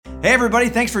Hey everybody,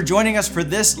 thanks for joining us for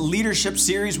this leadership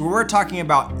series where we're talking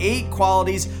about 8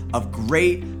 qualities of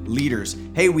great leaders.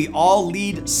 Hey, we all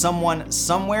lead someone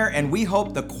somewhere, and we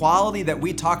hope the quality that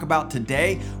we talk about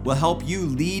today will help you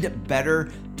lead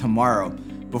better tomorrow.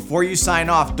 Before you sign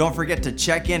off, don't forget to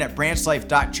check in at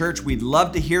branchlife.church. We'd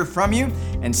love to hear from you,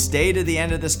 and stay to the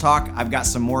end of this talk. I've got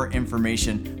some more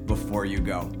information before you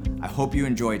go. I hope you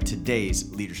enjoyed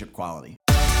today's leadership quality.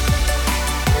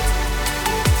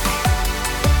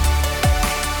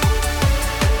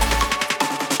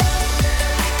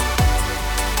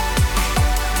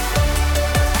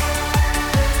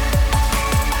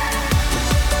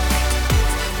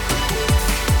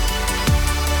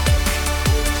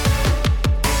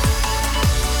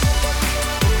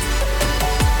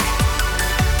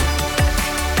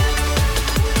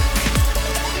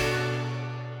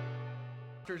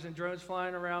 And drones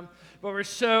flying around, but we're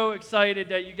so excited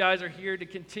that you guys are here to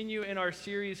continue in our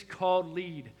series called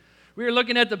Lead. We are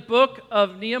looking at the book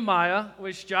of Nehemiah,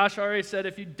 which Josh already said,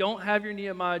 if you don't have your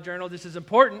Nehemiah journal, this is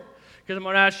important because I'm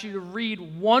going to ask you to read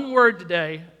one word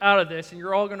today out of this, and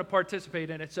you're all going to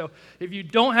participate in it. So if you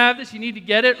don't have this, you need to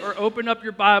get it or open up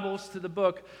your Bibles to the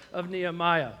book of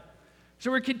Nehemiah.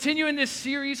 So we're continuing this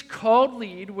series called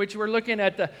Lead, which we're looking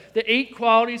at the 8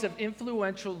 qualities of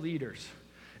influential leaders.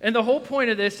 And the whole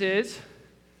point of this is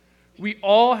we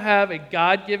all have a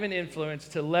God-given influence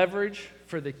to leverage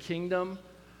for the kingdom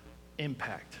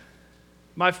impact.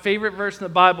 My favorite verse in the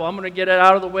Bible, I'm going to get it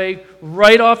out of the way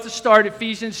right off the start,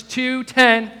 Ephesians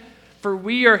 2:10. For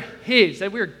we are His,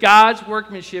 that we are God's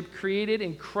workmanship created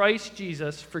in Christ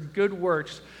Jesus for good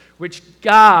works, which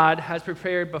God has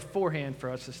prepared beforehand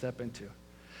for us to step into.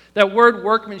 That word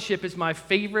workmanship is my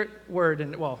favorite word,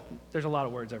 and well, there's a lot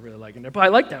of words I really like in there, but I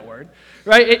like that word,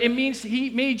 right? It means He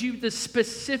made you the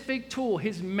specific tool,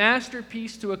 His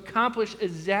masterpiece to accomplish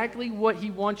exactly what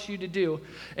He wants you to do.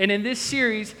 And in this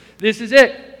series, this is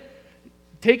it.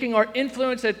 Taking our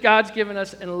influence that God's given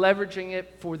us and leveraging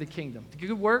it for the kingdom. The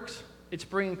good works, it's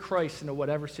bringing Christ into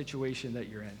whatever situation that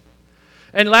you're in.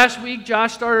 And last week,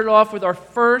 Josh started off with our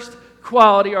first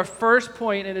quality, our first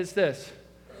point, and it's this.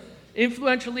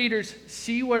 Influential leaders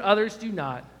see what others do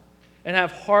not and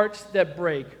have hearts that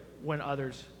break when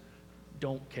others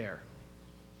don't care.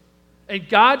 And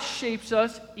God shapes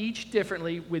us each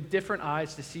differently with different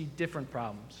eyes to see different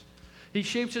problems. He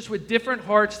shapes us with different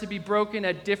hearts to be broken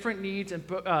at different needs and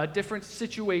different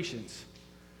situations.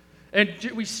 And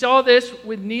we saw this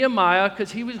with Nehemiah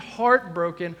because he was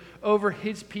heartbroken over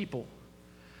his people.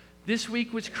 This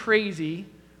week was crazy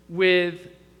with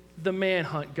the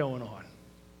manhunt going on.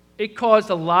 It caused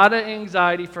a lot of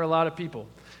anxiety for a lot of people.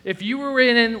 If you were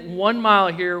in 1 mile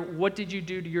here, what did you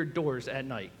do to your doors at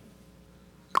night?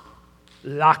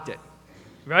 Locked it,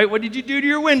 right? What did you do to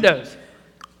your windows?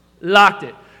 Locked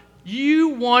it. You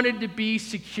wanted to be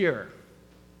secure.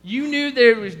 You knew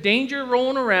there was danger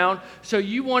rolling around, so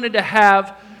you wanted to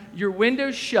have your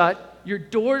windows shut, your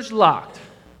doors locked.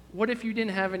 What if you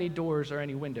didn't have any doors or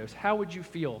any windows? How would you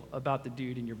feel about the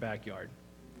dude in your backyard?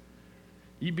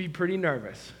 You'd be pretty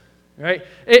nervous. Right?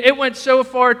 It went so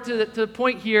far to the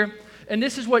point here, and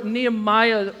this is what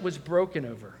Nehemiah was broken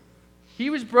over.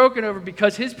 He was broken over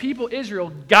because his people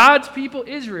Israel, God's people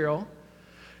Israel,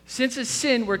 since his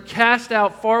sin, were cast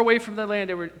out far away from the land.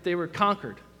 They were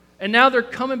conquered. And now they're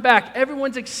coming back.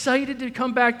 Everyone's excited to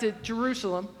come back to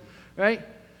Jerusalem, right?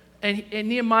 And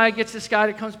Nehemiah gets this guy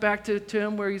that comes back to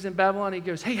him where he's in Babylon. He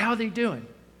goes, hey, how are they doing?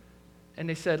 And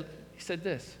he said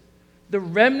this. The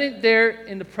remnant there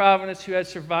in the province who has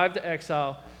survived the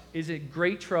exile is in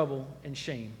great trouble and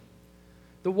shame.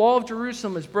 The wall of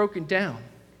Jerusalem is broken down,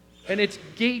 and its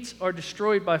gates are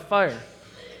destroyed by fire.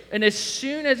 And as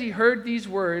soon as I heard these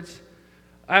words,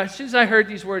 I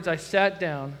sat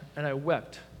down and I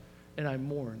wept and I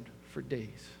mourned for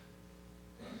days.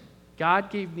 God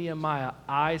gave Nehemiah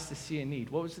eyes to see a need.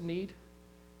 What was the need?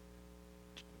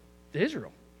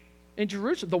 Israel. In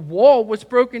Jerusalem, the wall was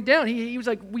broken down. He was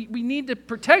like, we need the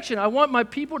protection. I want my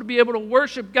people to be able to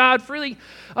worship God freely.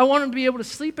 I want them to be able to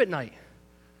sleep at night.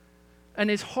 And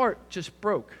his heart just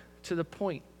broke to the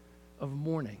point of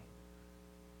mourning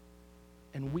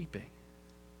and weeping.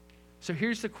 So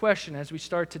here's the question as we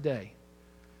start today.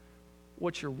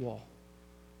 What's your wall?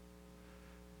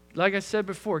 Like I said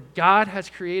before, God has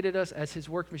created us as His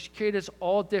workmanship. He created us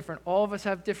all different. All of us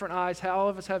have different eyes. All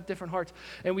of us have different hearts.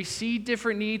 And we see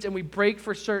different needs and we break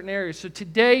for certain areas. So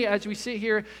today, as we sit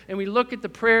here and we look at the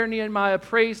prayer Nehemiah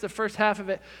prays, the first half of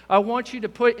it, I want you to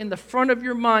put in the front of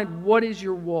your mind, what is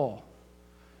your wall?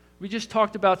 We just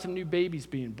talked about some new babies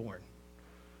being born.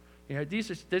 You know,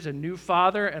 there's a new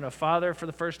father and a father for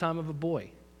the first time of a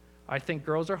boy. I think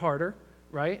girls are harder,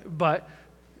 right? But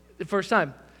the first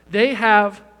time, they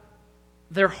have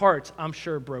their hearts, I'm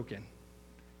sure, broken.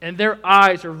 And their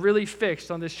eyes are really fixed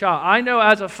on this child. I know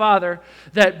as a father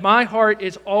that my heart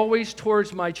is always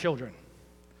towards my children.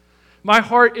 My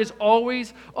heart is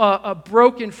always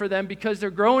broken for them because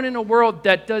they're growing in a world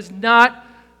that does not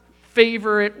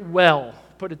favor it well,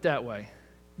 put it that way.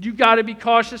 You got to be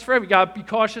cautious for everything. You got to be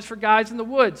cautious for guys in the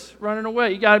woods running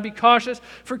away. You got to be cautious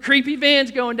for creepy vans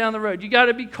going down the road. You got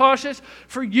to be cautious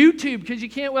for YouTube because you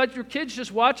can't let your kids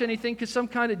just watch anything because some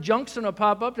kind of junk's going to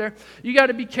pop up there. You got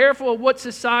to be careful of what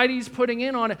society's putting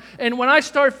in on it. And when I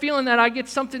start feeling that, I get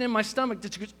something in my stomach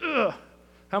that goes, ugh.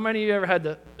 How many of you ever had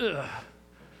the ugh?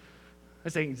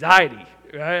 That's anxiety,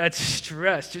 right? That's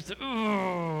stress. Just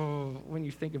ugh, when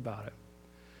you think about it.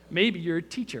 Maybe you're a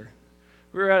teacher.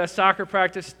 We were at a soccer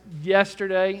practice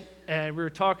yesterday, and we were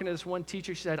talking to this one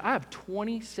teacher. She said, I have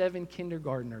 27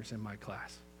 kindergartners in my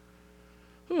class.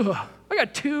 Ugh, I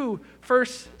got 2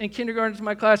 first and kindergartners in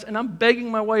my class, and I'm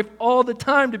begging my wife all the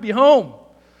time to be home.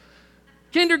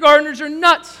 Kindergartners are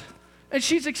nuts. And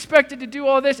she's expected to do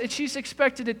all this, and she's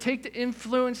expected to take the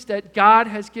influence that God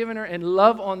has given her and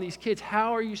love on these kids.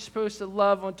 How are you supposed to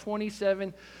love on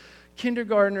 27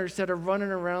 kindergartners that are running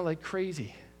around like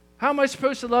crazy? How am I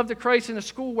supposed to love the Christ in a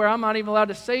school where I'm not even allowed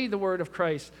to say the word of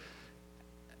Christ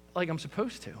like I'm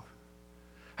supposed to?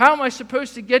 How am I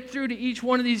supposed to get through to each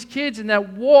one of these kids in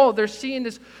that wall? They're seeing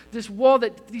this wall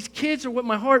that these kids are what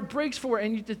my heart breaks for,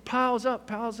 and it piles up,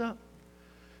 piles up.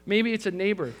 Maybe it's a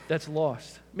neighbor that's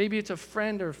lost. Maybe it's a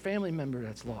friend or a family member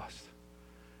that's lost.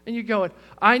 And you're going,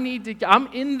 I'm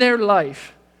in their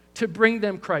life to bring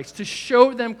them Christ, to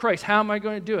show them Christ. How am I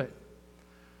going to do it?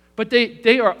 But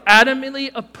they are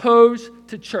adamantly opposed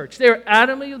to church. They are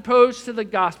adamantly opposed to the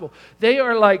gospel. They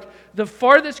are like the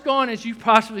farthest gone as you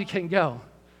possibly can go.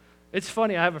 It's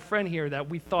funny, I have a friend here that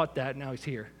we thought that, now he's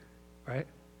here, right?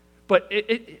 But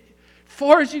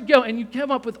far as you go, and you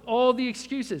come up with all the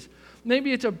excuses.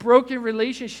 Maybe it's a broken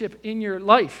relationship in your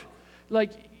life.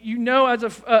 Like, you know, as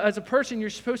a person, you're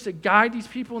supposed to guide these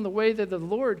people in the way of the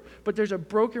Lord, but there's a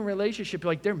broken relationship.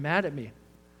 Like, they're mad at me.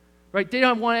 Right? They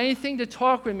don't want anything to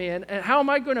talk with me. And how am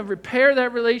I going to repair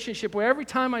that relationship where every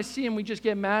time I see them, we just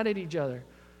get mad at each other?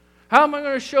 How am I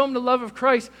going to show them the love of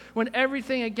Christ when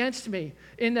everything against me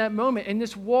in that moment, and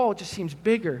this wall just seems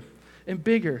bigger and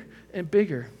bigger and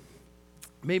bigger?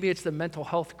 Maybe it's the mental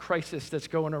health crisis that's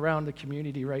going around the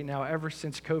community right now ever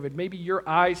since COVID. Maybe your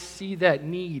eyes see that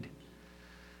need,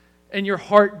 and your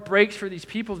heart breaks for these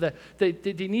people that they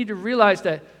need to realize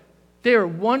that they are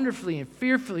wonderfully and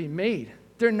fearfully made.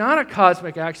 They're not a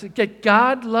cosmic accident, that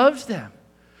God loves them.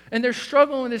 And they're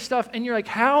struggling with this stuff, and you're like,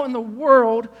 how in the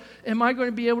world am I going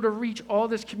to be able to reach all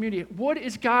this community? What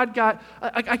is God got?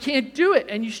 I can't do it.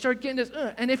 And you start getting this,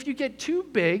 and if you get too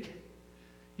big,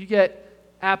 you get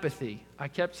apathy. I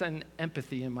kept saying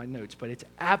empathy in my notes, but it's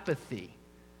apathy.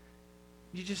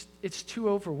 It's too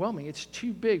overwhelming. It's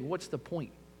too big. What's the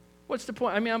point? What's the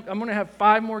point? I mean, I'm going to have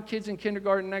 5 more kids in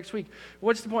kindergarten next week.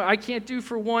 What's the point? I can't do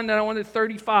for one that I wanted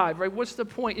 35, right? What's the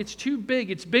point? It's too big.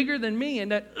 It's bigger than me,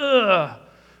 and that,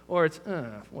 or it's,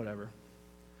 whatever,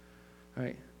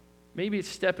 right? Maybe it's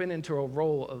stepping into a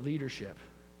role of leadership.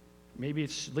 Maybe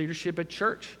it's leadership at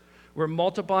church. We're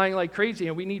multiplying like crazy,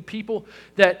 and we need people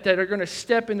that are going to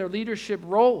step in their leadership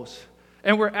roles.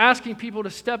 And we're asking people to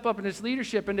step up in this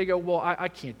leadership, and they go, well, I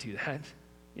can't do that.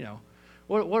 You know,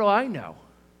 what do I know?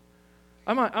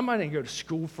 I'm not going to go to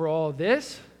school for all of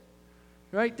this,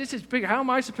 right? This is big. How am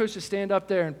I supposed to stand up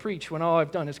there and preach when all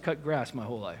I've done is cut grass my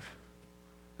whole life?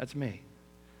 That's me.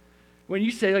 When you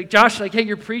say, like, Josh, like, hey,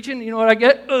 you're preaching, you know what I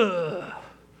get? Ugh.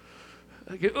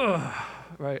 I get, ugh,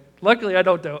 right? Luckily, I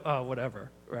don't do,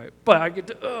 whatever, right? But I get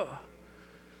to, ugh.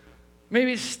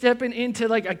 Maybe it's stepping into,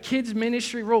 like, a kid's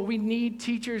ministry role. We need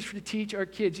teachers to teach our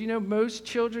kids. You know, most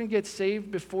children get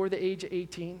saved before the age of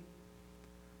 18.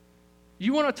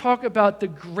 You want to talk about the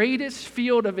greatest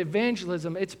field of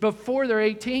evangelism, it's before they're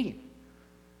 18.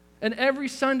 And every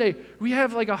Sunday, we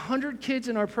have like 100 kids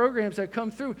in our programs that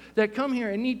come through, that come here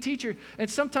and need teachers. And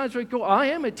sometimes we go, I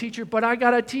am a teacher, but I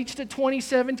got to teach the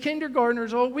 27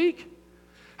 kindergartners all week.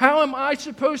 How am I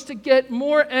supposed to get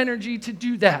more energy to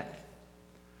do that?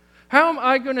 How am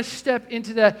I going to step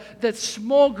into that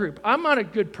small group? I'm not a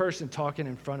good person talking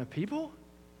in front of people.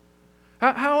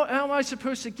 How am I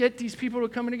supposed to get these people to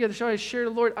come together? So I share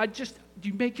the Lord.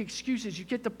 You make excuses. You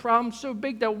get the problem so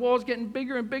big, that wall's getting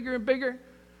bigger and bigger and bigger.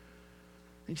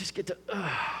 And just get to,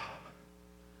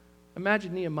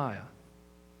 Imagine Nehemiah.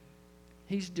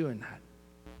 He's doing that.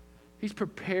 He's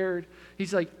prepared.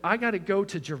 He's like, I got to go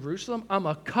to Jerusalem. I'm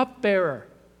a cupbearer.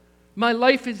 My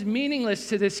life is meaningless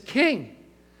to this king.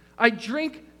 I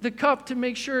drink the cup to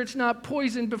make sure it's not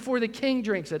poisoned before the king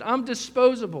drinks it. I'm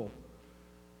disposable.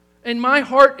 And my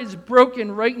heart is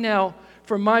broken right now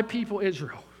for my people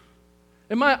Israel.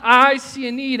 And my eyes see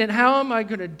a need, and how am I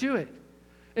going to do it?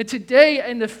 And today,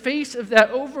 in the face of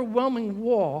that overwhelming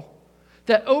wall,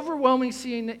 that overwhelming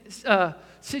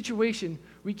situation,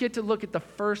 we get to look at the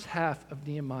first half of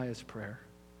Nehemiah's prayer.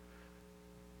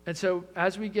 And so,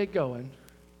 as we get going,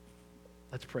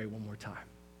 let's pray one more time.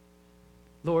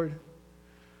 Lord,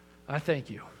 I thank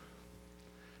you.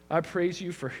 I praise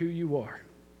you for who you are.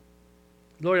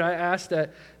 Lord, I ask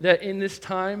that in this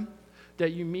time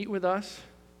that you meet with us,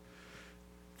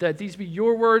 that these be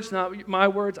your words, not my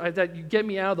words, that you get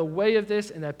me out of the way of this,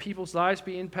 and that people's lives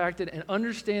be impacted and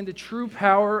understand the true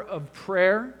power of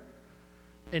prayer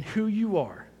and who you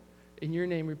are. In your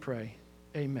name we pray,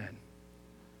 amen.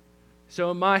 So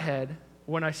in my head,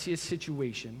 when I see a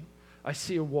situation, I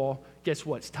see a wall, guess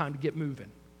what? It's time to get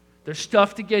moving. There's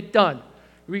stuff to get done.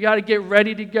 We got to get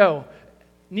ready to go.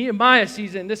 Nehemiah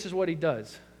sees it, and this is what he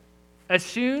does. As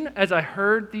soon as I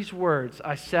heard these words,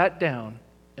 I sat down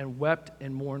and wept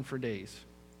and mourned for days.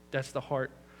 That's the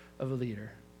heart of a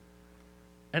leader.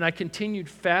 And I continued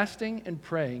fasting and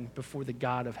praying before the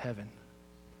God of heaven.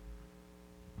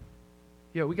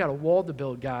 We got a wall to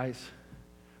build, guys.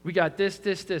 We got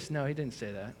this. No, he didn't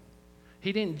say that.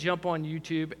 He didn't jump on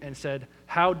YouTube and said,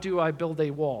 how do I build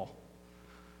a wall?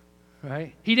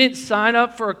 Right? He didn't sign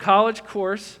up for a college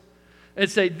course and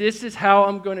say, this is how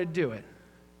I'm going to do it.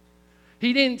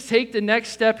 He didn't take the next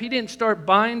step. He didn't start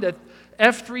buying the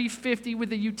F-350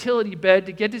 with a utility bed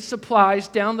to get his supplies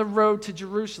down the road to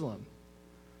Jerusalem.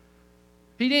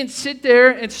 He didn't sit there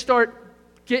and start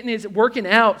working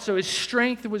out so his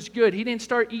strength was good. He didn't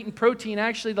start eating protein.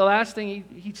 Actually, the last thing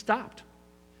he stopped.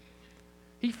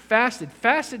 He fasted.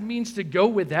 Fasted means to go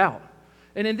without.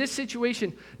 And in this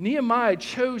situation, Nehemiah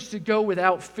chose to go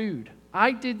without food.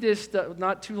 I did this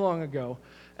not too long ago,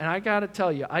 and I got to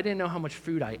tell you, I didn't know how much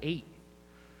food I ate.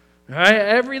 Right?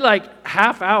 Every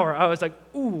half hour, I was like,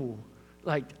 ooh,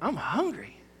 I'm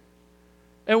hungry.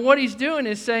 And what he's doing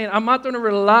is saying, I'm not going to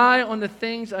rely on the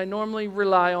things I normally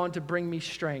rely on to bring me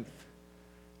strength,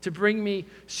 to bring me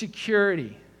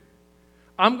security.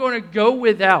 I'm going to go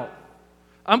without.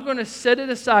 I'm going to set it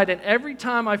aside, and every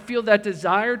time I feel that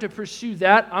desire to pursue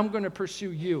that, I'm going to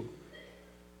pursue you.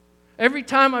 Every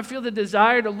time I feel the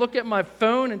desire to look at my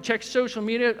phone and check social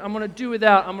media, I'm going to do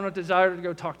without. I'm going to desire to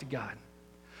go talk to God.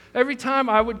 Every time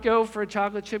I would go for a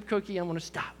chocolate chip cookie, I'm going to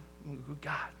stop. I'm going to go,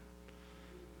 God.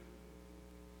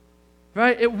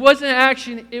 Right? It wasn't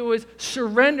action. It was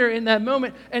surrender in that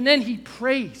moment. And then he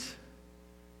prays.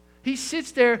 He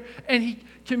sits there and he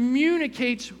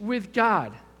communicates with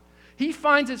God. He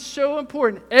finds it so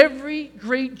important. Every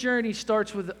great journey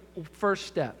starts with the first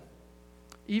step.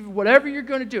 Even whatever you're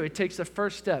going to do, it takes the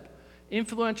first step.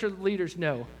 Influential leaders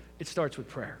know it starts with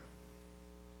prayer.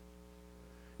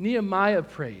 Nehemiah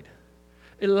prayed.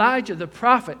 Elijah, the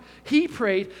prophet, he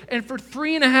prayed, and for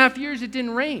 3.5 years it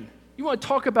didn't rain. You want to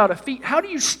talk about a feat? How do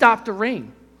you stop the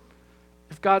rain?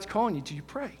 If God's calling you to, you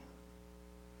pray.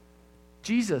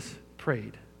 Jesus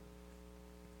prayed.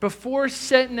 Before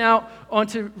setting out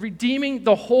onto redeeming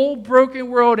the whole broken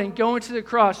world and going to the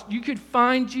cross, you could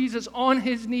find Jesus on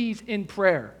his knees in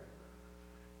prayer,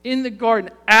 in the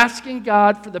garden, asking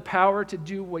God for the power to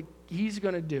do what he's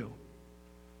going to do.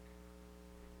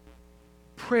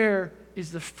 Prayer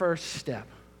is the first step.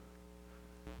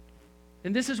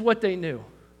 And this is what they knew.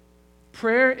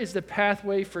 Prayer is the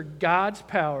pathway for God's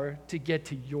power to get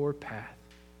to your path.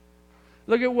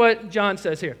 Look at what John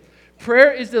says here.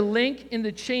 Prayer is the link in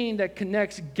the chain that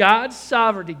connects God's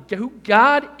sovereignty, who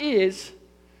God is,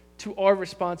 to our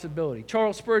responsibility.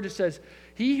 Charles Spurgeon says,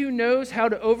 he who knows how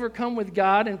to overcome with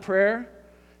God in prayer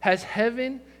has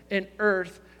heaven and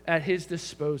earth at his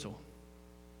disposal.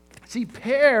 See,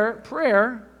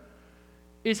 prayer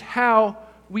is how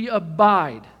we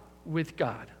abide with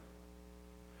God.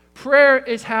 Prayer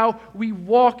is how we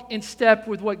walk in step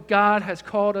with what God has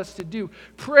called us to do.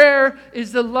 Prayer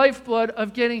is the lifeblood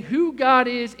of getting who God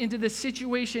is into the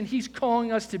situation he's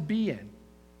calling us to be in.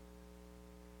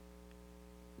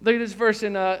 Look at this verse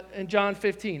in John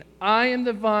 15. I am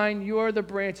the vine, you are the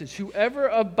branches. Whoever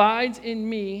abides in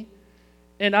me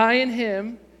and I in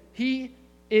him,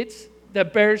 it's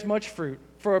that bears much fruit.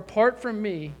 For apart from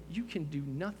me, you can do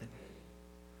nothing.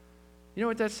 You know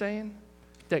what that's saying?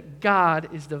 That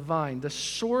God is the vine, the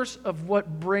source of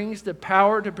what brings the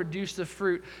power to produce the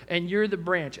fruit, and you're the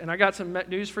branch. And I got some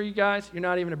news for you guys. You're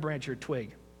not even a branch, you're a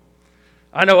twig.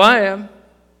 I know I am,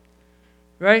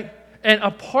 right? And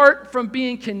apart from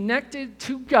being connected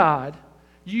to God,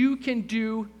 you can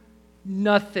do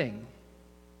nothing.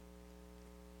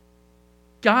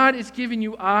 God is giving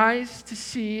you eyes to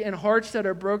see and hearts that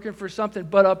are broken for something,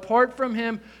 but apart from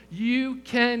him, you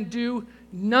can do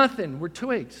nothing. We're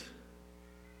twigs.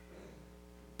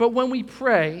 But when we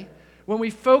pray, when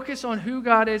we focus on who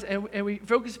God is and we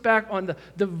focus back on the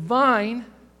divine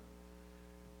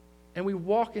and we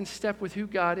walk in step with who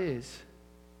God is,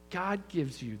 God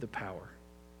gives you the power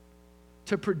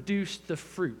to produce the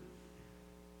fruit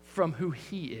from who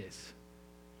he is.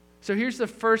 So here's the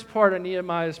first part of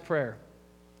Nehemiah's prayer.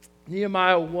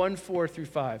 Nehemiah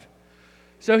 1:4-5.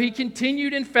 So he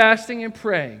continued in fasting and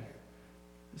praying.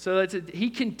 So he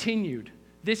continued.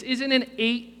 This isn't an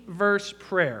 8-verse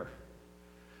prayer.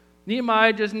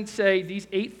 Nehemiah doesn't say these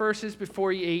 8 verses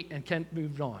before he ate and Kent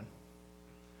moved on.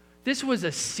 This was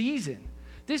a season.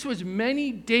 This was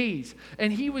many days,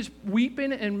 and he was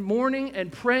weeping and mourning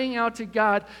and praying out to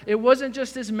God. It wasn't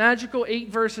just this magical 8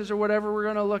 verses or whatever we're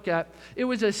going to look at. It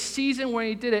was a season when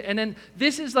he did it, and then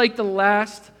this is like the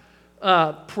last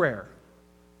prayer.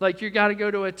 Like you got to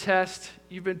go to a test.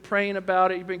 You've been praying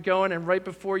about it. You've been going, and right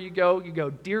before you go,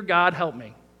 "Dear God, help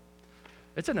me."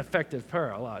 It's an effective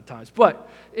prayer a lot of times, but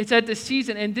it's at the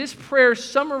season, and this prayer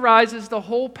summarizes the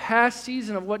whole past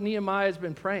season of what Nehemiah has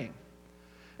been praying.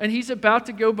 And he's about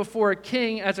to go before a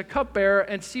king as a cupbearer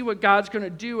and see what God's going to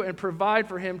do and provide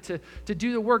for him to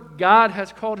do the work God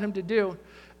has called him to do.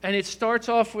 And it starts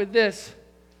off with this: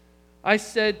 I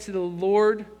said to the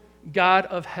Lord God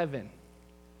of heaven,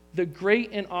 the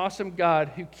great and awesome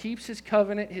God who keeps his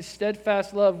covenant, his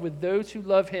steadfast love with those who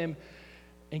love him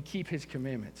and keep his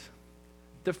commandments.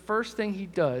 The first thing he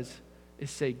does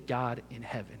is say, God in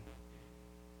heaven.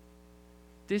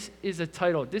 This is a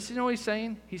title. This is what he's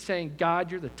saying. He's saying,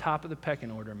 God, you're the top of the pecking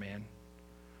order, man.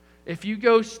 If you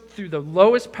go through the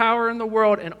lowest power in the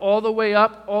world and all the way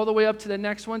up to the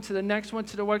next one, to the next one,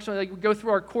 to the next one, like we go through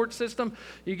our court system,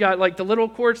 you got like the little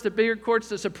courts, the bigger courts,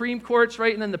 the Supreme Courts,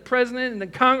 right? And then the president and the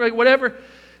Congress, like whatever.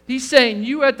 He's saying,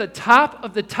 you at the top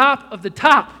of the top of the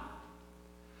top.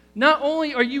 Not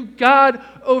only are you God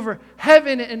over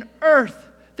heaven and earth,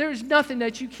 there's nothing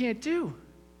that you can't do.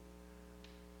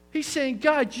 He's saying,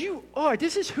 God, you are.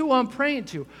 This is who I'm praying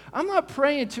to. I'm not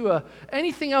praying to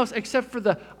anything else except for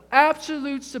the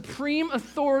absolute supreme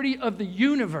authority of the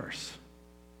universe.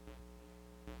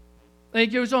 And he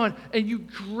goes on, and you're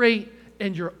great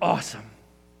and you're awesome.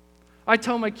 I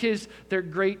tell my kids they're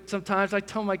great sometimes. I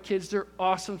tell my kids they're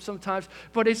awesome sometimes.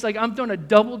 But it's like I'm going to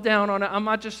double down on it. I'm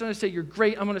not just going to say you're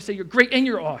great. I'm going to say you're great and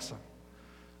you're awesome.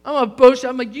 I'm going to boast.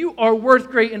 I'm like, you are worth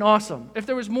great and awesome. If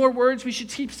there was more words, we should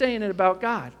keep saying it about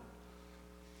God,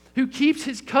 who keeps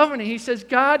his covenant. He says,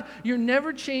 God, you're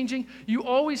never changing. You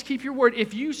always keep your word.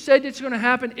 If you said it's going to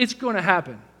happen, it's going to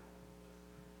happen.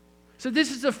 So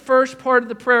this is the first part of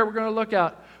the prayer we're going to look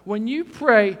at. When you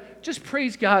pray, just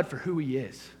praise God for who he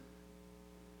is.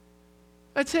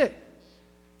 That's it.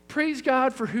 Praise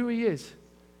God for who he is.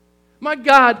 My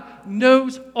God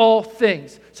knows all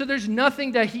things. So there's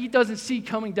nothing that he doesn't see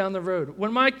coming down the road.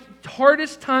 When my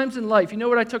hardest times in life, you know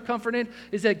what I took comfort in?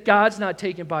 Is that God's not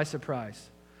taken by surprise.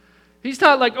 He's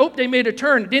not like, oh, they made a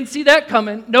turn. Didn't see that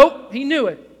coming. Nope, he knew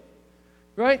it.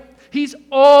 Right? He's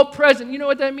all present. You know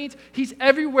what that means? He's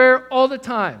everywhere all the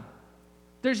time.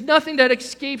 There's nothing that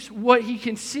escapes what he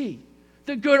can see,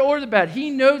 the good or the bad. He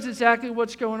knows exactly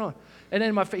what's going on. And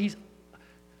then he's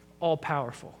all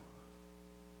powerful.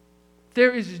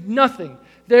 There is nothing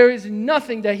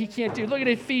that he can't do. Look at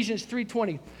Ephesians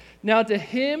 3:20. Now to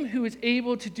him who is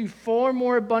able to do far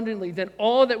more abundantly than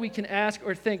all that we can ask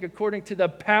or think, according to the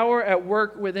power at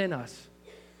work within us.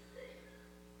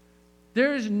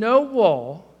 There is no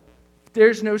wall,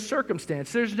 there's no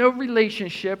circumstance, there's no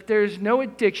relationship, there's no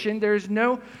addiction, there's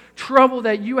no trouble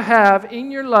that you have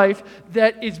in your life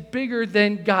that is bigger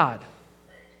than God.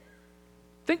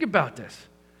 Think about this.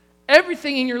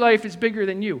 Everything in your life is bigger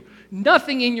than you.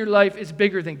 Nothing in your life is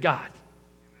bigger than God.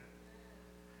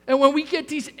 And when we get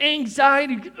these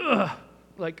anxiety,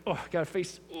 like, oh, I got to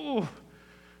face,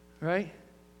 right?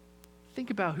 Think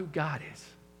about who God is.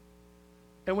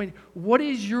 And what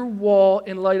is your wall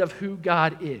in light of who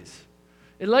God is?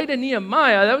 In light of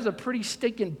Nehemiah, that was a pretty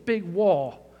stinking big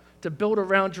wall to build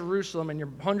around Jerusalem, and you're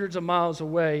hundreds of miles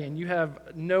away, and you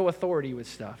have no authority with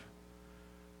stuff.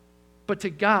 But to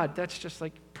God, that's just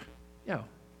like,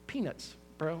 peanuts,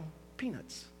 bro,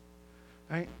 peanuts,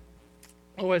 right?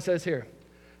 Oh, what it says here,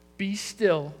 be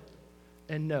still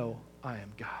and know I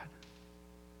am God.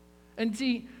 And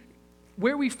see,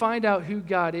 where we find out who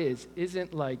God is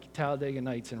isn't like Talladega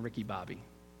Nights and Ricky Bobby.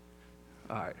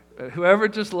 All right, whoever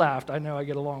just laughed, I know I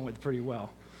get along with pretty well.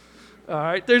 All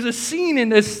right, there's a scene in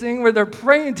this thing where they're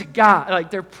praying to God, like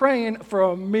they're praying for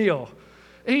a meal.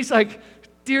 And he's like,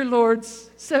 dear Lord,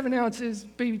 7 ounces,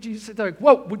 baby Jesus. They're like,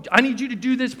 whoa, I need you to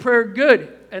do this prayer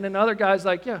good. And another guy's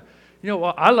like, yeah,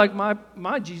 well, I like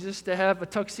my Jesus to have a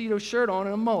tuxedo shirt on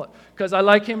and a mullet because I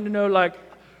like him to know, like,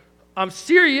 I'm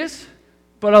serious,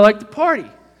 but I like to party.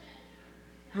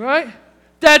 Right?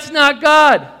 That's not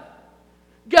God.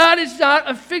 God is not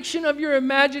a fiction of your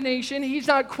imagination. He's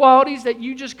not qualities that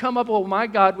you just come up, oh, my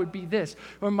God would be this,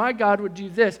 or my God would do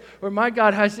this, or my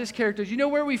God has this character. You know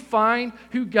where we find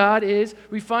who God is?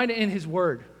 We find it in His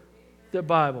Word, the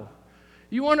Bible.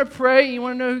 You want to pray, you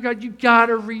want to know who God, you got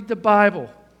to read the Bible.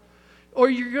 Or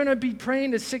you're going to be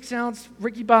praying to 6-ounce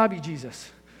Ricky Bobby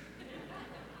Jesus.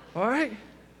 All right?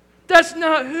 That's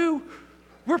not who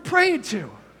we're praying to.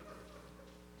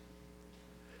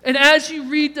 And as you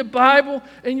read the Bible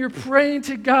and you're praying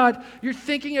to God, you're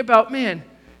thinking about, man,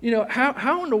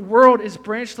 how in the world is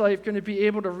Branch Life going to be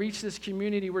able to reach this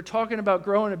community? We're talking about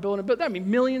growing and building, but that means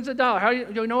millions of dollars. How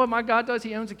you know what my God does?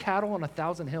 He owns a cattle on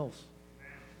 1,000 hills.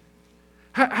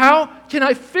 How can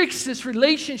I fix this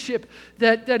relationship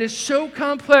that is so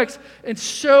complex and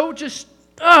so just,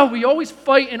 we always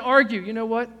fight and argue. You know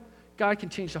what? God can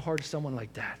change the heart of someone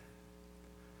like that.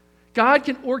 God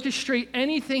can orchestrate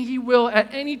anything He will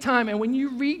at any time. And when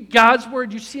you read God's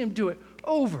Word, you see Him do it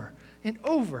over and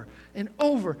over and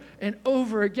over and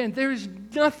over again. There is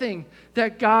nothing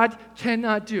that God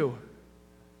cannot do.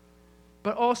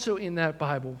 But also in that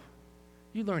Bible,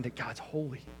 you learn that God's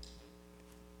holy,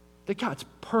 that God's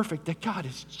perfect, that God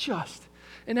is just.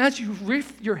 And as you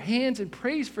lift your hands in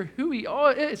praise for who He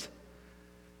is,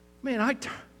 man, I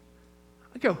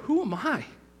go, who am I?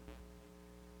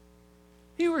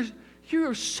 You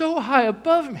are so high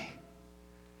above me.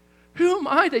 Who am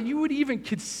I that you would even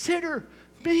consider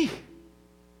me?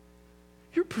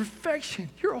 Your perfection,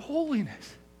 your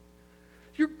holiness,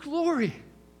 your glory.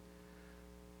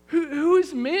 Who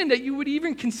is man that you would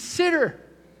even consider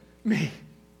me?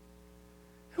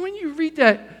 And when you read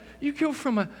that, you go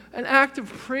from an act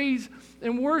of praise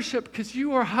and worship because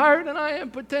you are higher than I am,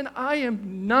 but then I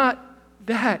am not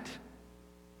that.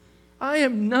 I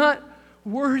am not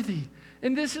worthy.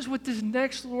 And this is what this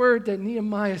next word that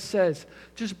Nehemiah says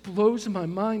just blows my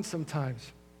mind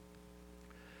sometimes.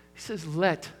 He says,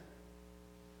 let.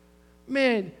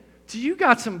 Man, do you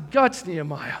got some guts,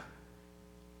 Nehemiah?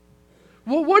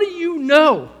 Well, what do you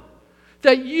know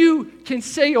that you can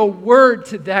say a word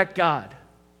to that God?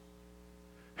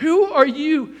 Who are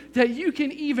you that you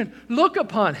can even look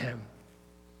upon Him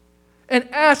and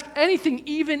ask anything,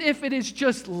 even if it is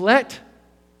just let?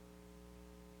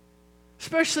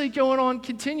 Especially going on,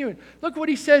 continuing. Look what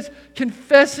he says,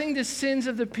 confessing the sins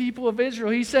of the people of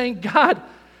Israel. He's saying, God,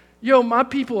 my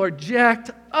people are jacked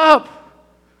up.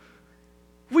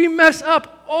 We mess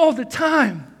up all the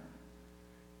time.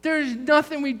 There's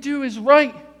nothing we do is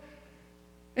right.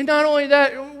 And not only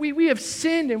that, we have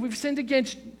sinned, and we've sinned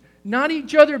against not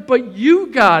each other, but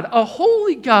you, God, a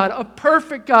holy God, a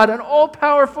perfect God, an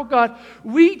all-powerful God.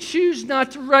 We choose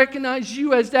not to recognize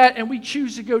you as that, and we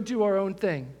choose to go do our own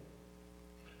thing.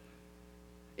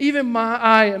 Even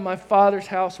I and my father's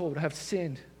household have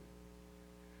sinned.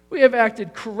 We have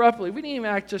acted corruptly. We didn't even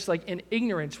act just like in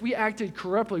ignorance. We acted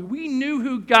corruptly. We knew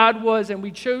who God was, and we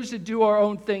chose to do our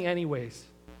own thing anyways.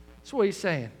 That's what he's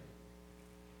saying.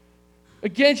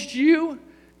 Against you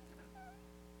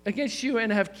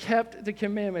and have kept the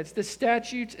commandments, the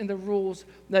statutes and the rules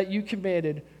that you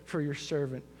commanded for your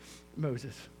servant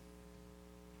Moses.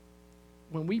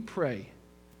 When we pray,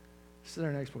 this is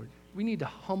our next word, we need to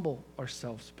humble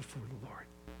ourselves before the Lord.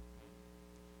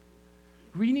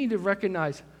 We need to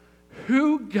recognize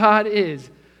who God is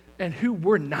and who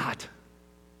we're not.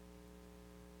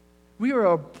 We are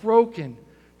a broken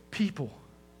people.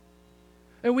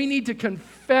 And we need to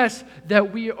confess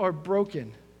that we are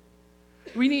broken.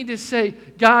 We need to say,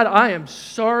 God, I am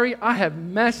sorry. I have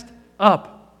messed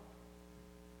up.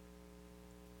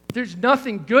 There's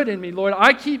nothing good in me, Lord.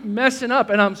 I keep messing up,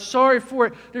 and I'm sorry for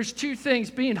it. There's two things.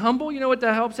 Being humble, you know what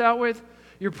that helps out with?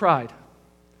 Your pride.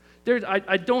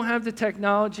 I don't have the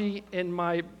technology in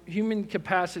my human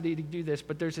capacity to do this,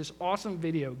 but there's this awesome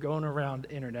video going around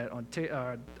the internet on,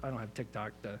 I don't have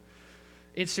TikTok, the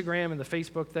Instagram and the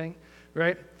Facebook thing,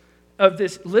 right? Of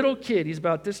this little kid. He's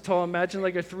about this tall. Imagine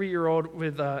like a 3-year-old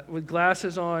with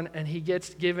glasses on, and he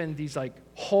gets given these like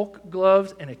Hulk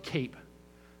gloves and a cape.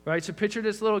 Right, so picture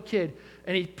this little kid,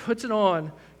 and he puts it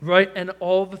on, right, and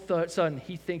all of a sudden,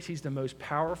 he thinks he's the most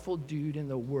powerful dude in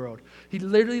the world. He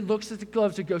literally looks at the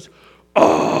gloves and goes,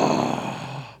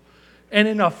 oh! And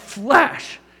in a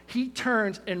flash, he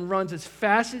turns and runs as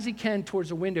fast as he can towards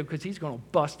the window because he's going to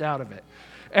bust out of it.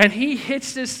 And he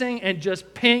hits this thing and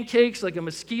just pancakes like a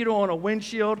mosquito on a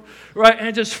windshield, right? And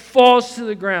it just falls to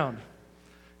the ground.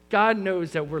 God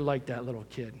knows that we're like that little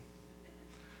kid,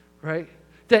 right?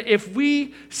 That if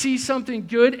we see something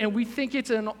good and we think it's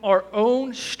in our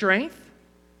own strength,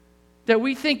 that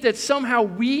we think that somehow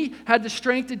we had the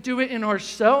strength to do it in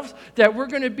ourselves, that we're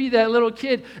going to be that little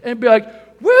kid and be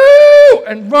like, woo,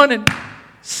 and run and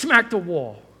smack the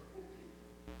wall.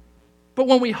 But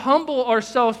when we humble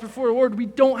ourselves before the Lord, we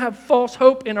don't have false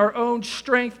hope in our own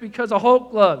strength because of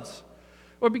Hulk gloves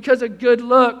or because of good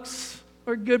looks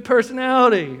or good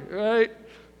personality, right?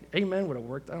 Amen would have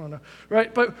worked, I don't know,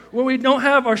 right? But when we don't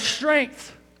have our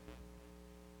strength,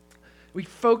 we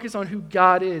focus on who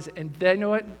God is, and then, you know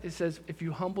what? It says, if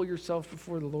you humble yourself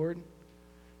before the Lord,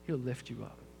 He'll lift you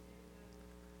up.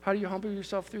 How do you humble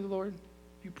yourself through the Lord?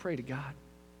 You pray to God.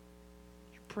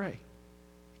 You pray.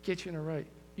 He gets you in the right.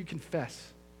 You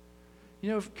confess.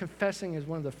 You know, confessing is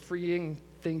one of the freeing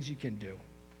things you can do.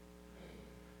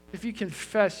 If you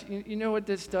confess, you know what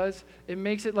this does? It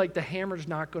makes it like the hammer's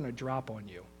not going to drop on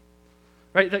you.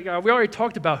 Right? We already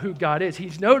talked about who God is.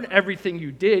 He's known everything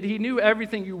you did. He knew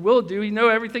everything you will do. He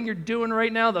knows everything you're doing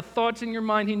right now, the thoughts in your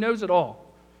mind. He knows it all.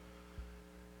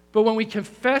 But when we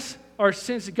confess our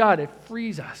sins to God, it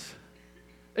frees us.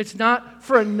 It's not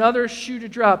for another shoe to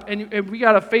drop. And we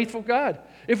got a faithful God.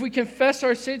 If we confess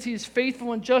our sins, He is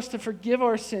faithful and just to forgive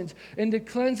our sins and to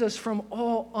cleanse us from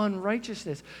all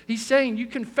unrighteousness. He's saying, you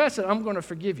confess it, I'm going to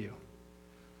forgive you.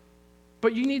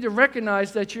 But you need to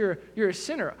recognize that you're a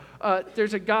sinner.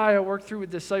 There's a guy I worked through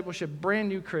with discipleship, brand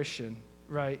new Christian,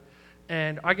 right?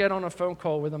 And I got on a phone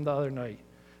call with him the other night.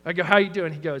 I go, how you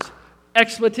doing? He goes,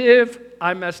 expletive,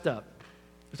 I messed up.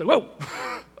 I said, whoa,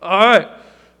 all right.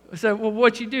 I said, well,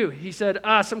 what'd you do? He said,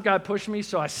 some guy pushed me,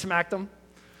 so I smacked him.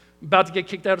 I'm about to get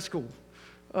kicked out of school.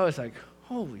 I was like,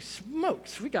 holy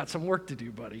smokes, we got some work to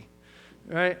do, buddy.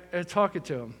 Right? And talking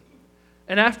to him.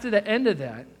 And after the end of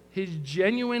that, his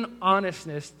genuine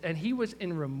honestness, and he was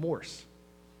in remorse.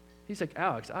 He's like,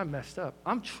 Alex, I messed up.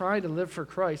 I'm trying to live for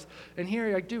Christ. And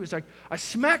here I do. It's like, I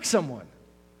smacked someone.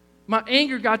 My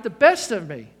anger got the best of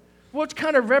me. What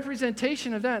kind of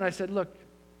representation of that? And I said, look,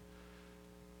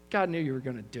 God knew you were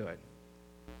going to do it.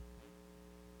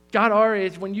 God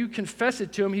already, when you confess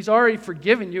it to Him, He's already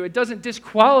forgiven you. It doesn't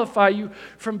disqualify you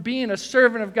from being a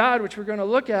servant of God, which we're going to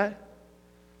look at.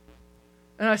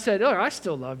 And I said, look, I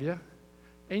still love you.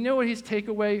 And you know what his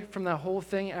takeaway from that whole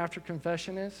thing after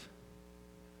confession is?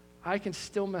 I can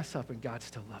still mess up and God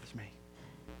still loves me.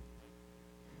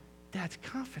 That's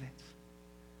confidence.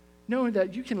 Knowing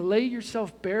that you can lay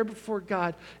yourself bare before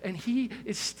God and He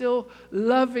is still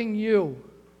loving you.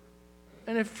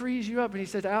 And it frees you up. And he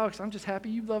said, Alex, I'm just happy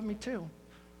you love me too.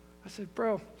 I said,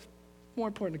 bro, it's more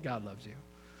important that God loves you.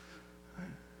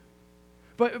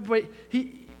 But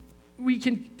we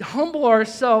can humble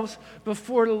ourselves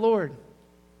before the Lord.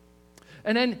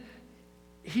 And then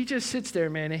he just sits there,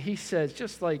 man, and he says,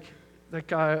 just like that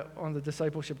guy on the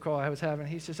discipleship call I was having,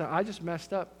 he says, I just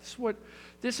messed up.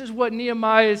 This is what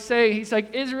Nehemiah is saying. He's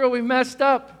like, Israel, we messed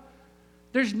up.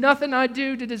 There's nothing I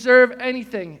do to deserve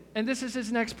anything. And this is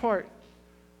his next part.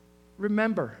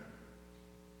 Remember.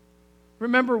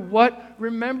 Remember what?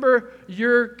 Remember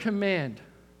your command.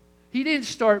 He didn't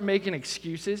start making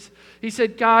excuses. He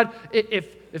said, God,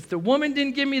 if the woman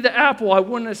didn't give me the apple, I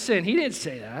wouldn't have sinned. He didn't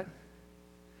say that.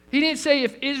 He didn't say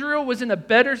if Israel was in a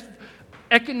better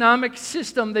economic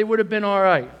system, they would have been all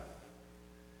right.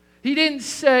 He didn't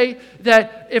say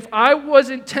that if I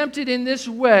wasn't tempted in this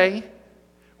way,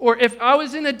 or if I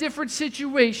was in a different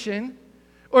situation,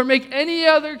 or make any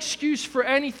other excuse for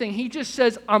anything. He just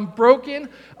says, I'm broken,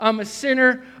 I'm a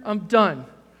sinner, I'm done.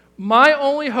 My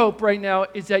only hope right now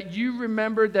is that you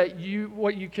remember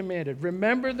what you commanded.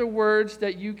 Remember the words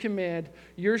that you command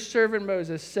your servant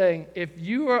Moses, saying, if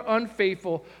you are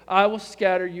unfaithful, I will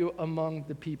scatter you among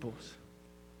the peoples.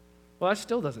 Well, that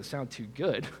still doesn't sound too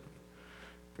good.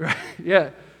 Right? Yeah,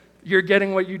 you're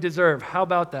getting what you deserve. How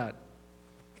about that?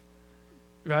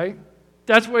 Right?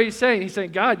 That's what he's saying. He's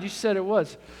saying, God, you said it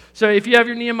was. So if you have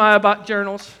your Nehemiah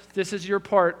journals, this is your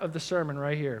part of the sermon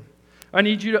right here. I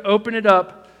need you to open it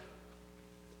up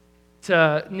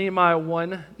to Nehemiah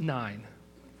 1:9.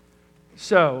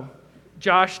 So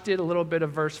Josh did a little bit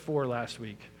of verse 4 last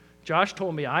week. Josh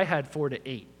told me I had 4 to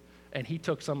 8, and he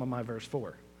took some of my verse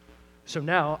 4. So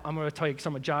now I'm going to take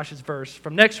some of Josh's verse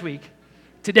from next week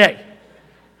today.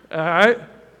 All right?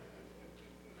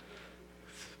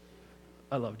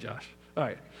 I love Josh. All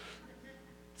right.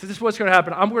 So this is what's going to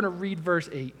happen. I'm going to read verse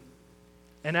 8.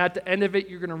 And at the end of it,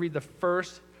 you're going to read the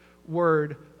first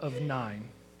word of 9.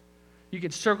 You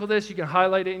can circle this. You can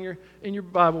highlight it in your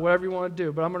Bible, whatever you want to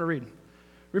do. But I'm going to read.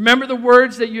 Remember the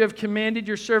words that you have commanded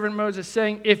your servant Moses,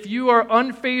 saying, if you are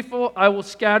unfaithful, I will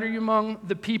scatter you among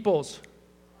the peoples.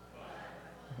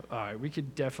 All right, we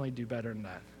could definitely do better than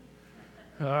that.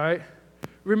 All right.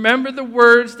 Remember the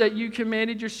words that you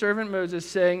commanded your servant Moses,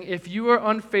 saying, if you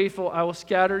are unfaithful, I will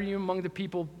scatter you among the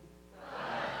people.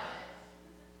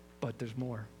 But there's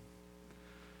more.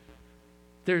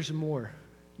 There's more.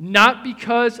 Not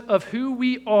because of who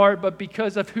we are, but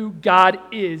because of who God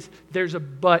is. There's a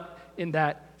but in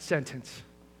that sentence.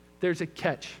 There's a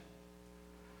catch.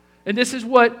 And this is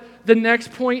what the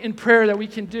next point in prayer that we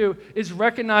can do is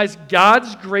recognize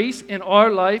God's grace in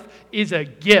our life is a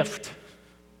gift.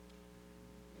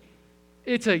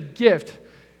 It's a gift.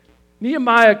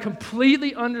 Nehemiah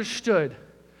completely understood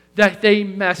that they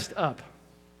messed up.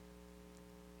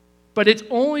 But it's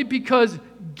only because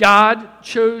God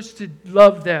chose to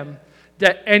love them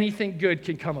that anything good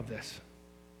can come of this.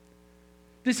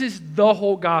 This is the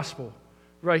whole gospel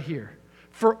right here.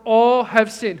 For all have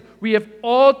sinned. We have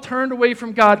all turned away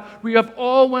from God. We have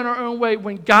all went our own way.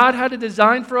 When God had a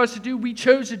design for us to do, we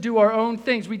chose to do our own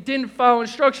things. We didn't follow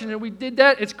instruction, and we did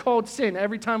that. It's called sin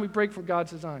every time we break from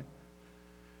God's design.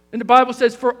 And the Bible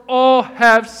says, for all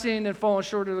have sinned and fallen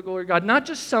short of the glory of God. Not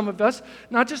just some of us,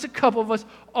 not just a couple of us,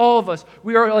 all of us.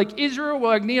 We are like Israel, we're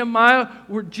like Nehemiah,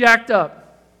 we're jacked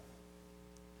up.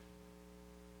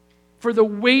 For the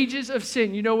wages of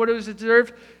sin, you know what it was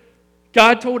deserved?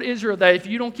 God told Israel that if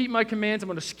you don't keep my commands, I'm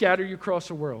going to scatter you across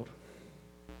the world.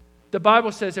 The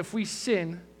Bible says if we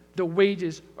sin, the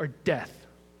wages are death.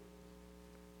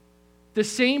 The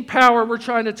same power we're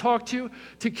trying to talk to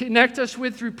connect us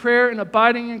with through prayer and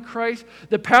abiding in Christ,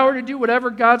 the power to do whatever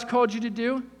God's called you to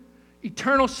do,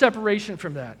 eternal separation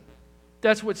from that.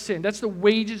 That's what sin, that's the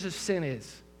wages of sin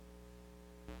is.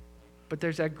 But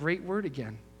there's that great word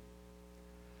again.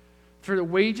 For the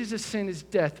wages of sin is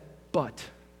death, but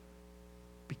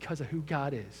because of who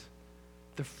God is,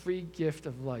 the free gift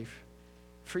of life,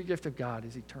 free gift of God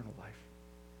is eternal life.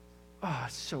 Ah,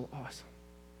 it's so awesome.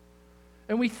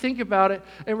 And we think about it,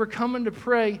 and we're coming to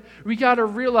pray, we got to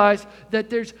realize that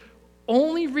there's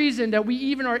only reason that we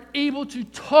even are able to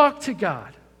talk to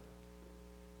God,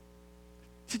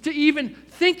 to even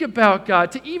think about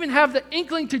God, to even have the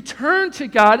inkling to turn to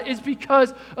God is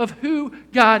because of who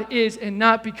God is and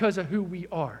not because of who we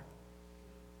are.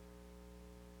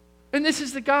 And this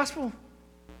is the gospel.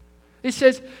 It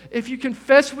says, if you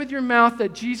confess with your mouth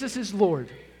that Jesus is Lord,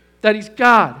 that He's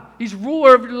God, He's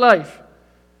ruler of your life,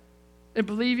 and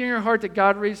believe in your heart that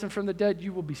God raised Him from the dead,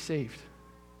 you will be saved.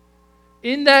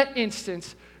 In that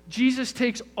instance, Jesus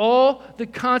takes all the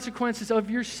consequences of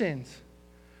your sins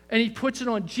and He puts it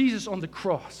on Jesus on the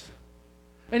cross.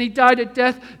 And He died a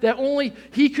death that only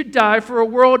He could die for a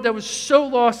world that was so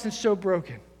lost and so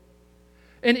broken.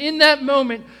 And in that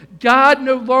moment, God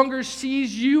no longer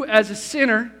sees you as a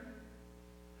sinner,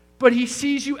 but He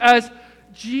sees you as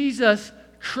Jesus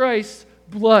Christ's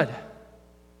blood.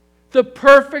 The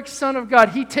perfect Son of God.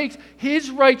 He takes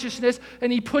His righteousness and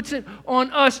He puts it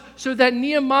on us so that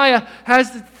Nehemiah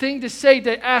has the thing to say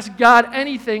to ask God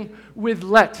anything with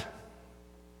let.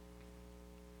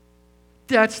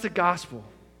 That's the gospel.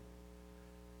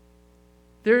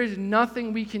 There is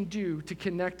nothing we can do to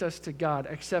connect us to God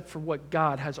except for what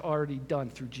God has already done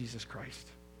through Jesus Christ.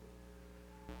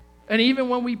 And even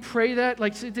when we pray that,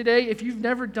 like today, if you've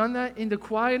never done that, in the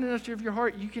quietness of your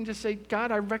heart, you can just say,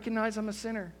 God, I recognize I'm a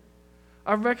sinner.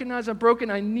 I recognize I'm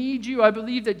broken. I need you. I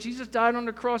believe that Jesus died on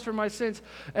the cross for my sins,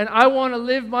 and I want to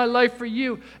live my life for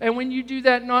you. And when you do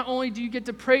that, not only do you get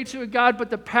to pray to a God,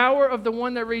 but the power of the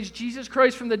one that raised Jesus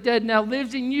Christ from the dead now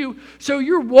lives in you, so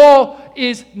your wall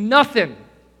is nothing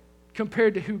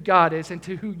compared to who God is and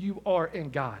to who you are in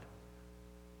God.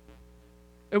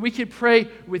 And we can pray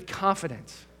with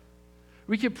confidence.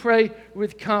 We can pray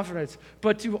with confidence.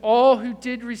 But to all who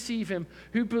did receive Him,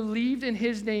 who believed in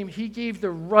His name, He gave the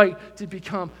right to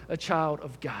become a child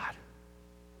of God.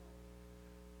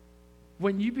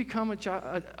 When you become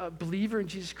a believer in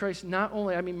Jesus Christ, not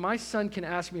only, my son can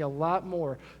ask me a lot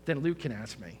more than Luke can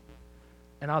ask me,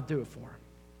 and I'll do it for him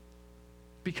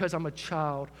because I'm a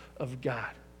child of God.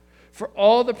 For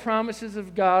all the promises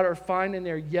of God are found in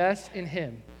their yes in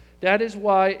Him. That is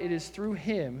why it is through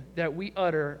Him that we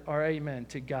utter our amen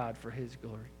to God for His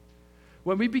glory.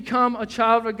 When we become a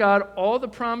child of God, all the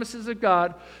promises of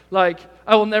God, like,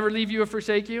 I will never leave you or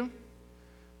forsake you,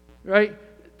 right?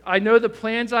 I know the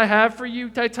plans I have for you,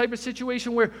 that type of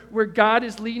situation where God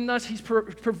is leading us. He's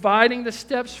providing the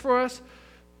steps for us.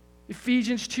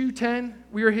 Ephesians 2:10,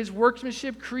 we are His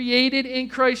workmanship, created in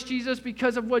Christ Jesus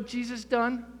because of what Jesus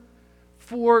done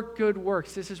for good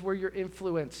works. This is where your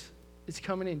influence is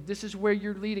coming in. This is where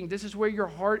you're leading. This is where your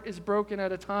heart is broken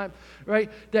at a time, right?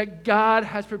 That God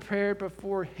has prepared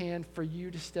beforehand for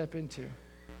you to step into.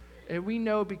 And we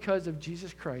know because of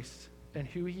Jesus Christ and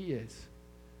who he is,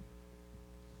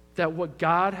 that what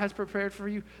God has prepared for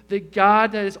you, the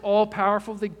God that is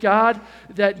all-powerful, the God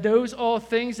that knows all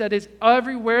things, that is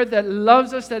everywhere, that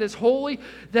loves us, that is holy,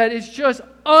 that is just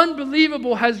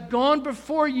unbelievable, has gone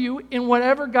before you in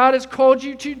whatever God has called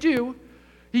you to do.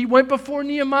 He went before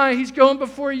Nehemiah. He's going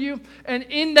before you. And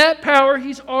in that power,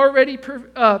 he's already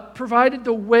provided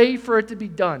the way for it to be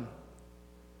done.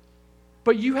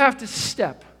 But you have to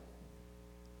step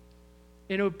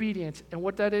in obedience. And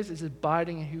what that is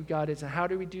abiding in who God is. And how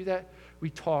do we do that? We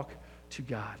talk to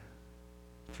God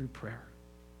through prayer.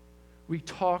 We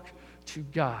talk to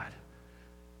God.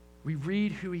 We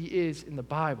read who he is in the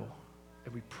Bible,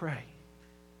 and we pray.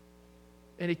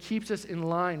 And it keeps us in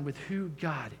line with who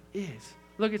God is.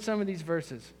 Look at some of these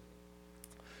verses.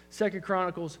 2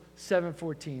 Chronicles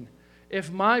 7:14. If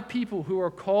my people who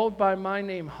are called by my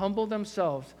name humble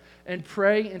themselves and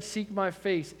pray and seek my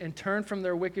face and turn from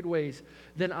their wicked ways,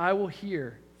 then I will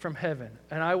hear from heaven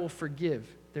and I will forgive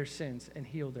their sins and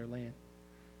heal their land.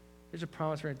 There's a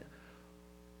promise right there.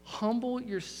 Humble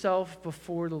yourself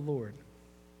before the Lord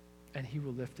and he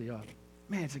will lift you up.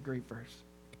 Man, it's a great verse.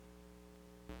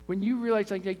 When you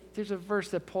realize, like, there's a verse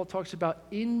that Paul talks about,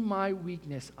 in my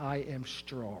weakness I am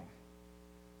strong.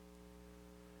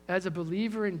 As a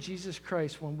believer in Jesus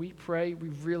Christ, when we pray, we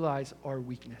realize our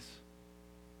weakness.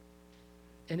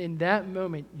 And in that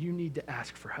moment, you need to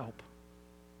ask for help.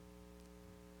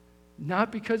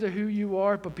 Not because of who you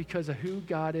are, but because of who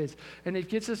God is. And it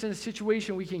gets us in a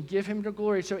situation we can give him the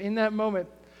glory. So in that moment,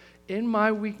 in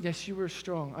my weakness, you are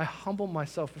strong. I humble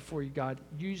myself before you, God.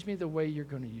 Use me the way you're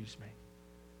going to use me.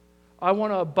 I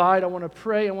want to abide. I want to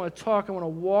pray. I want to talk. I want to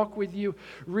walk with you,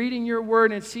 reading your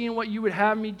word and seeing what you would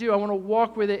have me do. I want to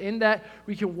walk with it. In that,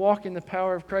 we can walk in the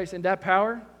power of Christ. And that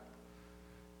power,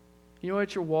 you know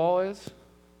what your wall is?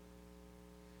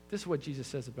 This is what Jesus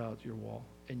says about your wall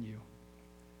and you.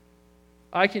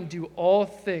 I can do all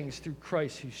things through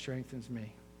Christ who strengthens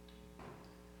me.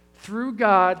 Through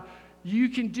God, you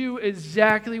can do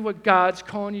exactly what God's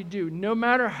calling you to do. No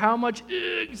matter how much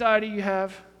anxiety you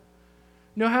have,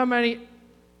 no how many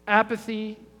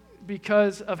apathy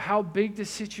because of how big the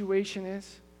situation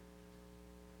is.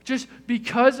 Just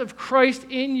because of Christ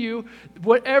in you,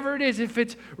 whatever it is, if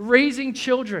it's raising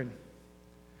children,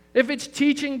 if it's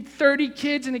teaching 30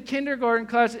 kids in a kindergarten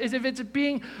class, if it's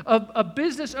being a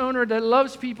business owner that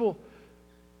loves people,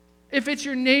 if it's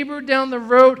your neighbor down the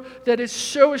road that is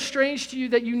so estranged to you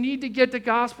that you need to get the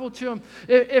gospel to them,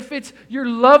 if it's your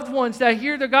loved ones that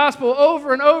hear the gospel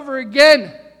over and over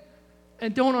again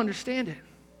and don't understand it.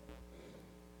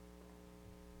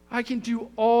 I can do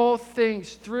all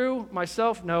things through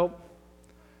myself? No.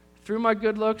 Through my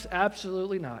good looks?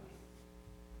 Absolutely not.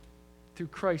 Through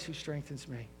Christ who strengthens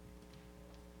me.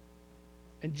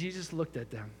 And Jesus looked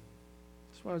at them.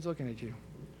 That's why I was looking at you.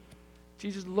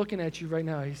 Jesus looking at you right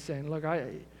now. He's saying, look,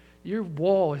 your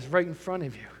wall is right in front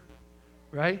of you,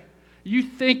 right? You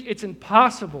think it's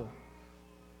impossible.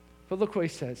 But look what he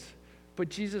says. But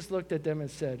Jesus looked at them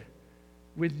and said,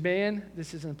 with man,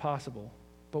 this is impossible.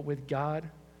 But with God,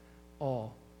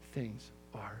 all things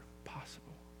are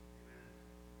possible.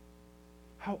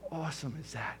 How awesome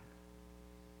is that?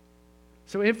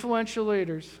 So influential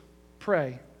leaders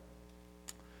pray.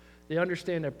 They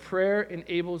understand that prayer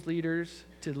enables leaders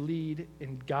to lead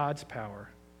in God's power,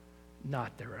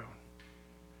 not their own.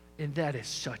 And that is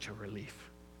such a relief.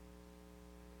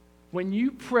 When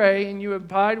you pray and you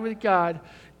abide with God,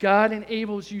 God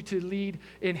enables you to lead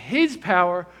in his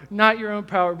power, not your own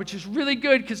power, which is really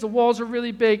good because the walls are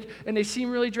really big and they seem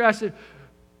really drastic.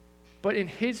 But in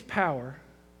his power,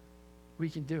 we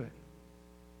can do it.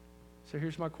 So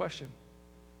here's my question.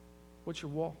 What's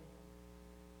your wall?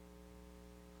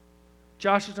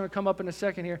 Josh is going to come up in a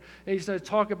second here, and he's going to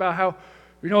talk about how,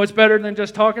 it's better than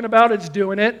just talking about, it's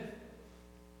doing it,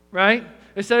 right?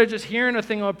 Instead of just hearing a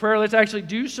thing on prayer, let's actually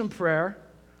do some prayer.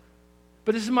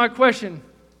 But this is my question.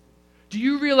 Do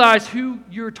you realize who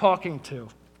you're talking to?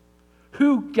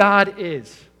 Who God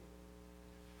is?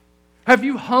 Have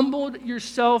you humbled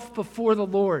yourself before the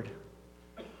Lord?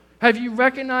 Have you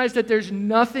recognized that there's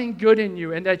nothing good in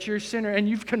you and that you're a sinner, and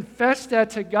you've confessed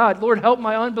that to God? Lord, help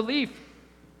my unbelief.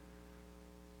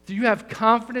 Do you have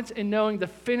confidence in knowing the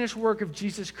finished work of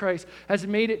Jesus Christ has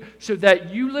made it so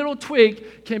that you, little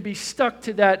twig, can be stuck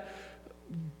to that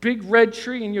big red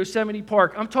tree in Yosemite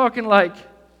Park? I'm talking like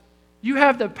you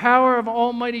have the power of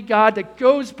Almighty God that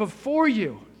goes before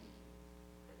you.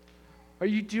 Are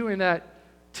you doing that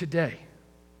today?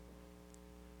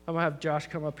 I'm going to have Josh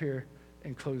come up here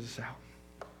and close us out.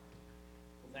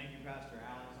 Thank you, Pastor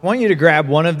Alex. I want you to grab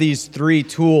one of these 3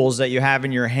 tools that you have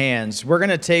in your hands. We're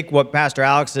going to take what Pastor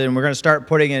Alex did, and we're going to start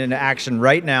putting it into action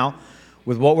right now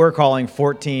with what we're calling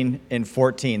 14 in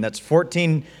 14. That's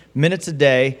 14 minutes a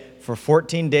day for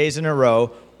 14 days in a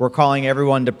row. We're calling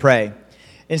everyone to pray.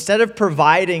 Instead of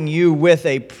providing you with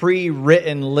a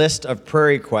pre-written list of prayer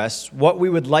requests, what we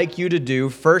would like you to do,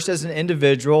 first as an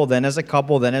individual, then as a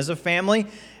couple, then as a family,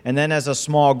 and then as a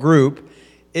small group,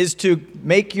 is to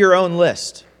make your own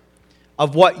list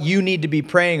of what you need to be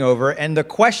praying over. And the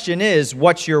question is,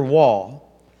 what's your wall?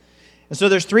 And so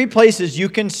there's 3 places you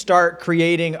can start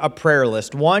creating a prayer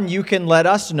list. 1, you can let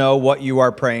us know what you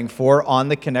are praying for on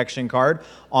the connection card,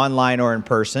 online or in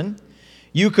person.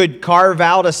 You could carve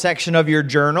out a section of your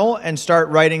journal and start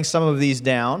writing some of these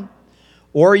down.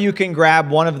 Or you can grab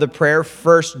one of the Prayer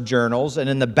First journals, and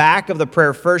in the back of the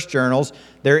Prayer First journals,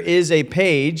 there is a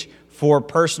page for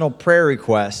personal prayer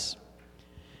requests.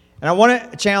 And I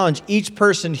want to challenge each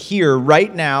person here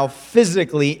right now,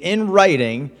 physically in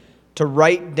writing, to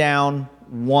write down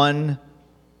one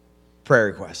prayer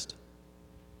request.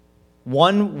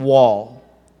 One wall.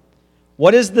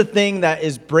 What is the thing that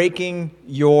is breaking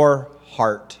your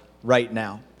heart right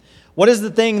now? What is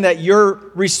the thing that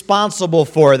you're responsible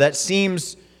for that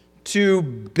seems too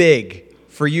big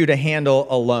for you to handle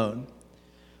alone?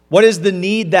 What is the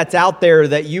need that's out there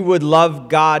that you would love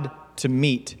God to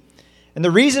meet? And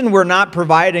the reason we're not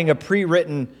providing a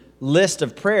pre-written list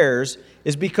of prayers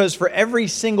is because for every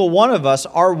single one of us,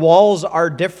 our walls are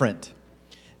different.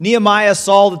 Nehemiah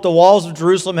saw that the walls of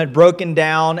Jerusalem had broken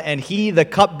down, and he, the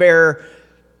cupbearer,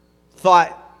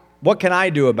 thought, what can I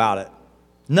do about it?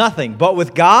 Nothing. But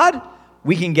with God,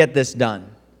 we can get this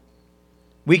done.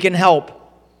 We can help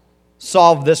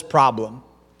solve this problem.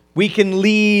 We can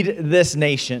lead this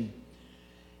nation.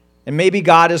 And maybe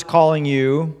God is calling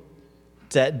you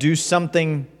to do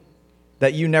something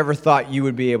that you never thought you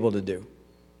would be able to do.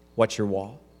 What's your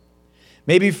wall?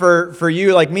 Maybe for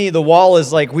you, like me, the wall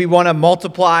is like we want to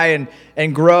multiply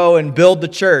and grow and build the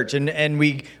church. And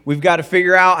we've got to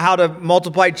figure out how to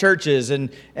multiply churches and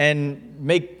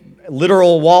make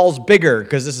literal walls bigger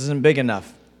because this isn't big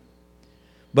enough.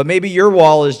 But maybe your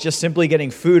wall is just simply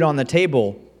getting food on the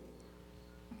table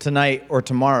tonight or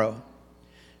tomorrow.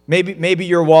 Maybe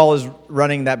your wall is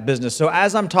running that business. So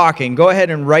as I'm talking, go ahead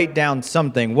and write down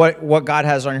something, what God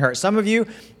has on your heart. Some of you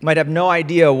might have no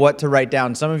idea what to write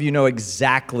down. Some of you know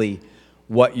exactly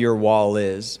what your wall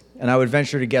is. And I would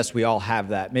venture to guess we all have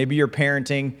that. Maybe you're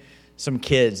parenting some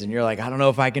kids and you're like, I don't know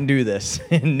if I can do this.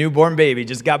 Newborn baby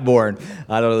just got born.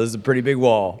 I don't know, this is a pretty big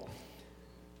wall.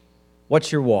 What's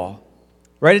your wall?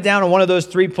 Write it down in one of those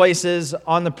 3 places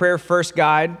on the Prayer First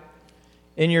guide,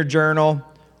 in your journal,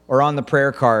 or on the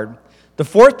prayer card. The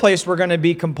 4th place we're going to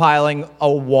be compiling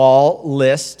a wall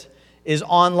list is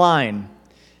online.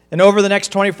 And over the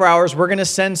next 24 hours, we're going to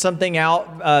send something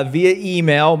out via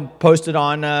email, posted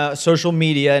on social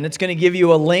media, and it's going to give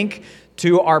you a link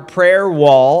to our prayer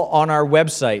wall on our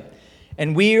website.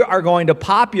 And we are going to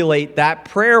populate that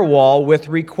prayer wall with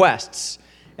requests.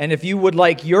 And if you would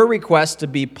like your request to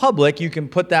be public, you can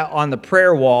put that on the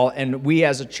prayer wall, and we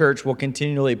as a church will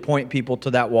continually point people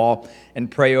to that wall and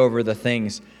pray over the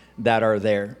things that are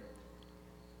there.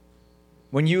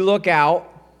 When you look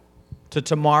out to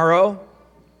tomorrow,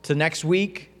 to next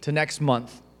week, to next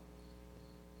month,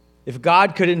 if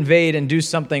God could invade and do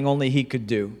something only He could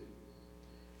do,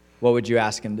 what would you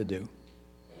ask Him to do?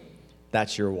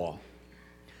 That's your wall.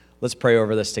 Let's pray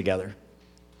over this together.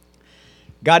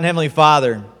 God and Heavenly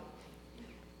Father,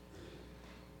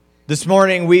 this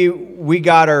morning we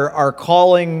got our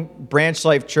calling Branch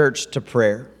Life Church to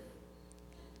prayer.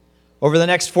 Over the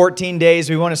next 14 days,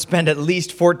 we want to spend at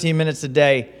least 14 minutes a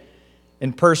day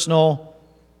in personal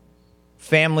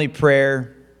family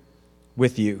prayer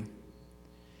with you.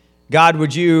 God,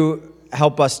 would you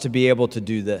help us to be able to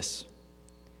do this?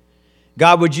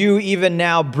 God, would you even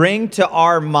now bring to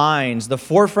our minds, the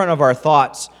forefront of our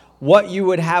thoughts, what you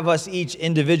would have us each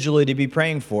individually to be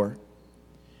praying for?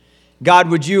 God,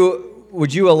 would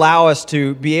you allow us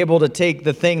to be able to take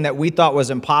the thing that we thought was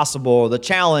impossible, the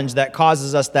challenge that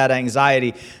causes us that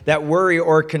anxiety, that worry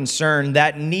or concern,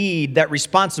 that need, that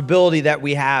responsibility that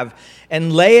we have,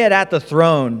 and lay it at the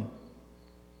throne?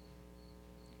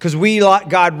 Because we,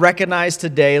 God, recognize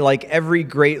today, like every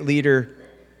great leader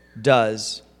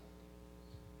does,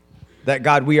 that,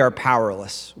 God, we are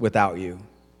powerless without you.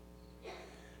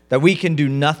 That we can do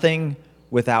nothing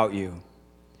without you.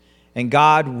 And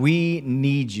God, we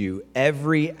need you.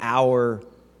 Every hour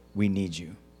we need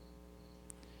you.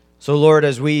 So Lord,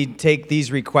 as we take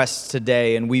these requests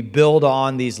today and we build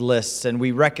on these lists and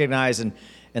we recognize and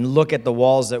look at the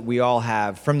walls that we all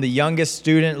have, from the youngest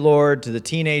student, Lord, to the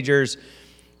teenagers,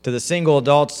 to the single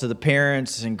adults, to the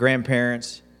parents and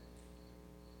grandparents,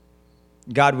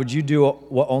 God, would you do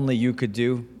what only you could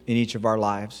do in each of our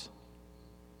lives?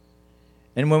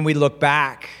 And when we look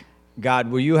back, God,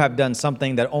 will you have done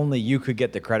something that only you could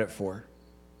get the credit for?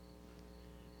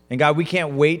 And God, we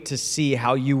can't wait to see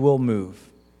how you will move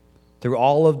through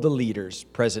all of the leaders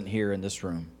present here in this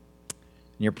room.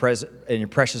 In your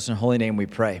precious and holy name we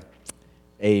pray.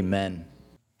 Amen.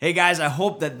 Hey guys, I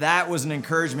hope that was an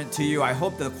encouragement to you. I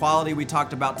hope the quality we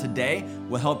talked about today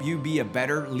will help you be a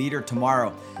better leader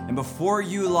tomorrow. And before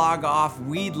you log off,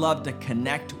 we'd love to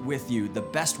connect with you. The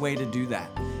best way to do that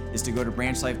is to go to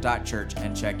branchlife.church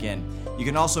and check in. You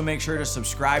can also make sure to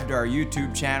subscribe to our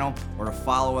YouTube channel or to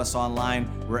follow us online.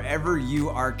 Wherever you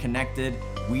are connected,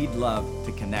 we'd love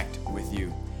to connect with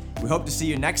you. We hope to see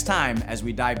you next time as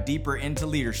we dive deeper into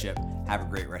leadership. Have a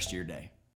great rest of your day.